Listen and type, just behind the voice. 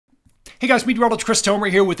Hey guys, Meteorologist Chris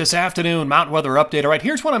Tomer here with this afternoon mountain weather update. All right,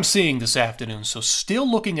 here's what I'm seeing this afternoon. So still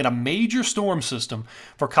looking at a major storm system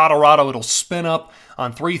for Colorado. It'll spin up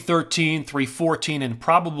on 313, 314, and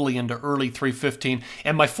probably into early 315.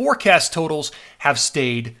 And my forecast totals have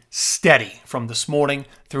stayed steady from this morning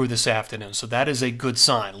through this afternoon. So that is a good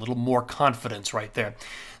sign, a little more confidence right there.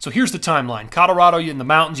 So here's the timeline. Colorado, in the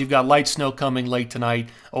mountains, you've got light snow coming late tonight,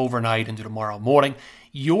 overnight, into tomorrow morning.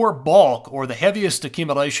 Your bulk, or the heaviest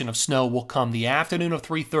accumulation of snow, will come the afternoon of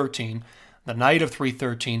 313, the night of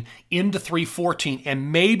 313, into 314,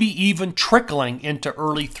 and maybe even trickling into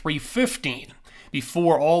early 315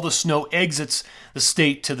 before all the snow exits the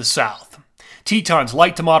state to the south. Tetons,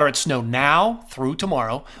 light to moderate snow now through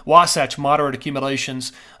tomorrow. Wasatch, moderate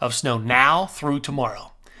accumulations of snow now through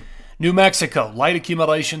tomorrow. New Mexico, light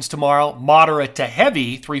accumulations tomorrow, moderate to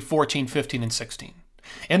heavy 314, 15, and 16.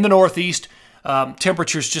 In the Northeast,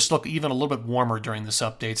 temperatures just look even a little bit warmer during this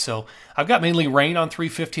update. So I've got mainly rain on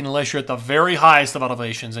 315 unless you're at the very highest of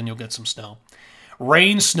elevations and you'll get some snow.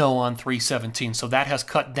 Rain snow on 317. So that has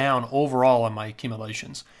cut down overall on my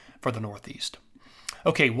accumulations for the Northeast.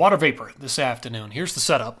 Okay, water vapor this afternoon. Here's the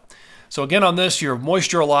setup. So again on this, your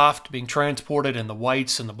moisture aloft being transported in the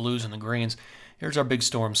whites and the blues and the greens. Here's our big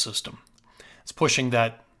storm system. It's pushing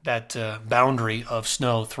that boundary of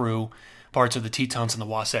snow through parts of the Tetons and the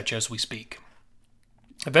Wasatch as we speak.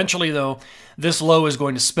 Eventually, though, this low is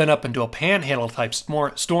going to spin up into a panhandle-type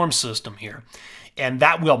storm system here, and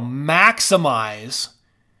that will maximize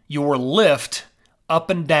your lift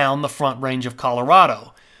up and down the Front Range of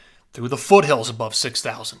Colorado through the foothills above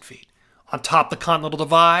 6,000 feet, on top the Continental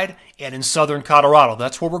Divide, and in southern Colorado.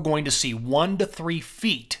 That's where we're going to see 1 to 3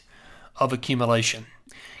 feet of accumulation.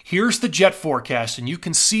 Here's the jet forecast, and you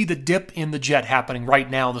can see the dip in the jet happening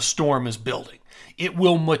right now. The storm is building. It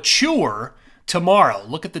will mature tomorrow.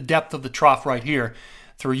 Look at the depth of the trough right here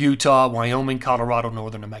through Utah, Wyoming, Colorado,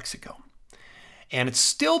 northern New Mexico. And it's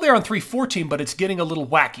still there on 314, but it's getting a little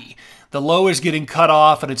wacky. The low is getting cut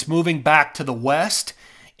off, and it's moving back to the west,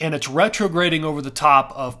 and it's retrograding over the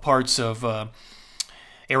top of parts of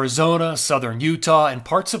Arizona, southern Utah, and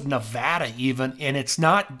parts of Nevada even, and it's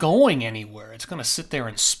not going anywhere. It's going to sit there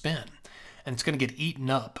and spin, and it's going to get eaten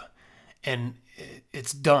up, and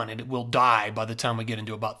it's done, and it will die by the time we get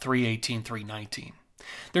into about 318, 319.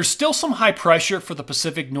 There's still some high pressure for the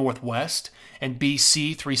Pacific Northwest and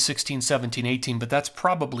BC 316, 17, 18, but that's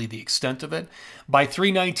probably the extent of it. By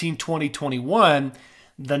 319, 2021,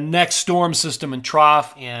 the next storm system and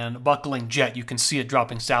trough and buckling jet, you can see it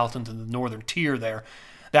dropping south into the northern tier there.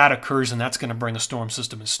 That occurs, and that's going to bring a storm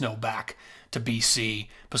system and snow back to BC,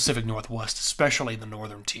 Pacific Northwest, especially the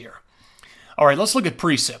northern tier. All right, let's look at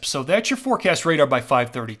precip. So that's your forecast radar by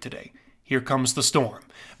 5:30 today. Here comes the storm.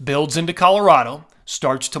 Builds into Colorado,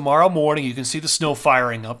 starts tomorrow morning. You can see the snow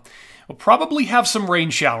firing up. We'll probably have some rain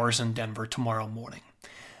showers in Denver tomorrow morning,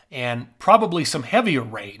 and probably some heavier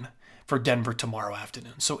rain for Denver tomorrow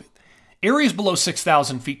afternoon. So areas below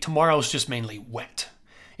 6,000 feet, tomorrow is just mainly wet.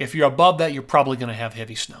 If you're above that, you're probably going to have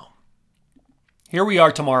heavy snow. Here we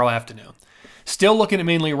are tomorrow afternoon. Still looking at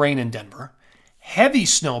mainly rain in Denver. Heavy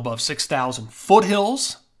snow above 6,000.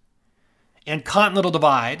 Foothills and Continental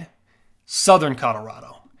Divide, southern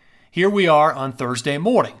Colorado. Here we are on Thursday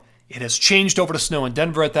morning. It has changed over to snow in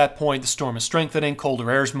Denver at that point. The storm is strengthening. Colder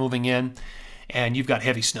air is moving in. And you've got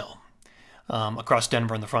heavy snow across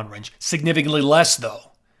Denver and the Front Range. Significantly less,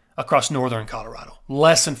 though, across northern Colorado.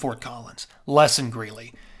 Less in Fort Collins. Less in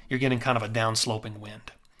Greeley. You're getting kind of a downsloping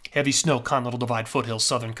wind. Heavy snow, Continental Divide, foothills,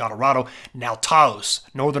 southern Colorado. Now Taos,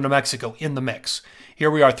 northern New Mexico, in the mix.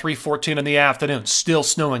 Here we are, 3:14 in the afternoon. Still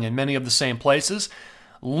snowing in many of the same places.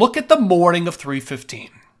 Look at the morning of 3:15.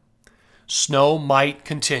 Snow might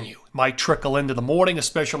continue. Might trickle into the morning,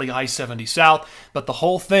 especially I-70 south, but the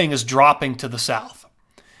whole thing is dropping to the south.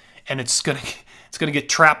 And it's going to get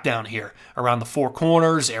trapped down here around the Four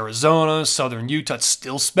Corners, Arizona, southern Utah. It's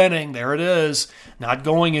still spinning. There it is. Not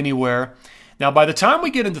going anywhere. Now, by the time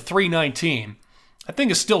we get into 319, that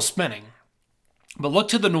thing is still spinning. But look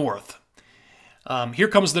to the north. Here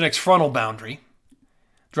comes the next frontal boundary,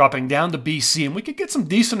 dropping down to BC. And we could get some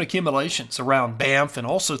decent accumulations around Banff and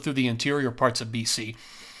also through the interior parts of BC.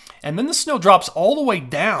 And then the snow drops all the way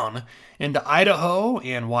down into Idaho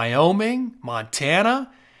and Wyoming,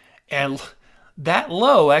 Montana, and that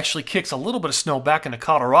low actually kicks a little bit of snow back into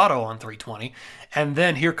Colorado on 320. And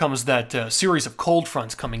then here comes that series of cold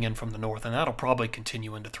fronts coming in from the north, and that'll probably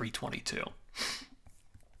continue into 322.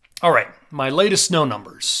 All right, my latest snow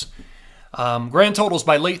numbers. Grand totals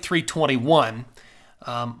by late 321.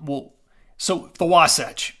 So the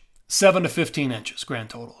Wasatch, 7 to 15 inches, grand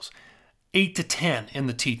totals. 8 to 10 in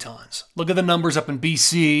the Tetons. Look at the numbers up in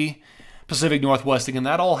BC, Pacific Northwest again.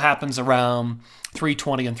 That all happens around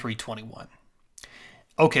 320 and 321.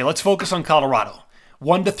 Okay, let's focus on Colorado.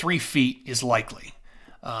 1 to 3 feet is likely.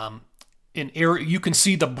 You can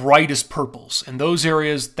see the brightest purples. In those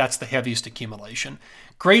areas, that's the heaviest accumulation.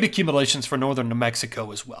 Great accumulations for northern New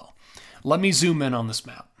Mexico as well. Let me zoom in on this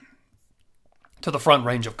map to the front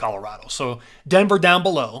range of Colorado. So Denver down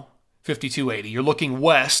below, 5280. You're looking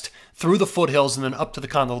west through the foothills and then up to the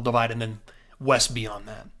Continental Divide and then west beyond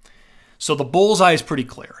that. So the bullseye is pretty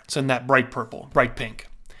clear. It's in that bright purple, bright pink.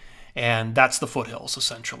 And that's the foothills,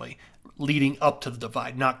 essentially, leading up to the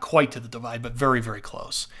divide. Not quite to the divide, but very, very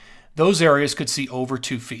close. Those areas could see over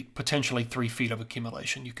 2 feet, potentially 3 feet of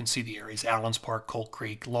accumulation. You can see the areas: Allens Park, Colt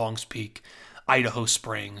Creek, Longs Peak, Idaho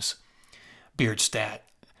Springs, Beardstadt,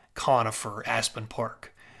 Conifer, Aspen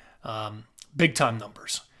Park. Big time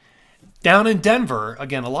numbers. Down in Denver,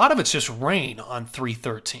 again, a lot of it's just rain on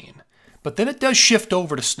 313. But then it does shift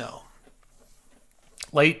over to snow.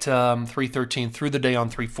 Late 313 through the day on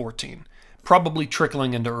 314. Probably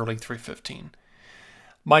trickling into early 315.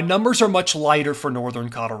 My numbers are much lighter for northern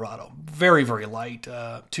Colorado. Very, very light,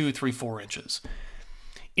 2, 3, 4 inches.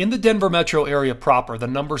 In the Denver metro area proper, the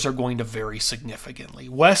numbers are going to vary significantly.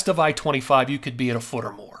 West of I-25, you could be at a foot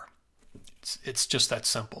or more. It's just that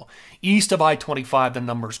simple. East of I-25, the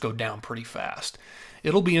numbers go down pretty fast.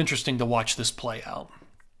 It'll be interesting to watch this play out.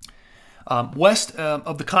 West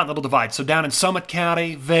of the Continental Divide, so down in Summit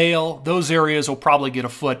County, Vail, those areas will probably get a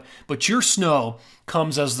foot, but your snow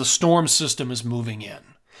comes as the storm system is moving in.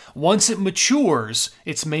 Once it matures,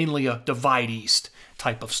 it's mainly a divide east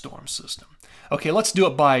type of storm system. Okay, let's do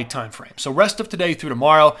it by time frame. So rest of today through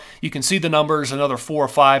tomorrow, you can see the numbers, another 4 or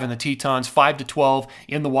 5 in the Tetons, 5 to 12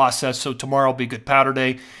 in the Wasatch, so tomorrow will be good powder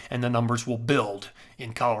day, and the numbers will build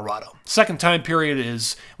in Colorado. Second time period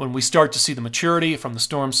is when we start to see the maturity from the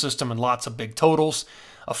storm system and lots of big totals.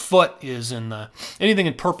 A foot is anything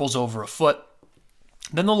in purple's over a foot.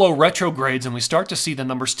 Then the low retrogrades, and we start to see the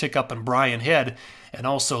numbers tick up in Bryan Head and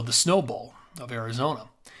also the Snow Bowl of Arizona.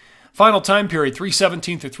 Final time period,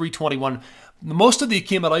 317 through 321. Most of the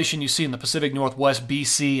accumulation you see in the Pacific Northwest,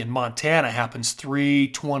 BC, and Montana happens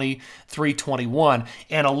 320, 321,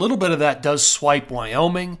 and a little bit of that does swipe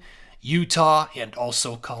Wyoming, Utah, and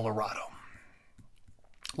also Colorado.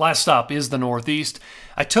 Last stop is the Northeast.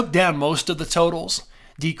 I took down most of the totals,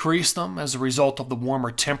 decreased them as a result of the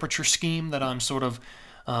warmer temperature scheme that I'm sort of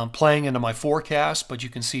playing into my forecast, but you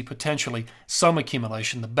can see potentially some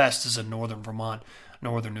accumulation. The best is in northern Vermont,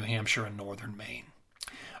 northern New Hampshire, and northern Maine.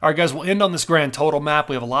 All right, guys, we'll end on this grand total map.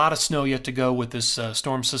 We have a lot of snow yet to go with this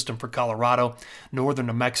storm system for Colorado, northern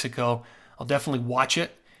New Mexico. I'll definitely watch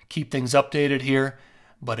it, keep things updated here,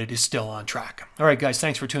 but it is still on track. All right, guys,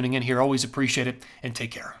 thanks for tuning in here. Always appreciate it, and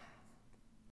take care.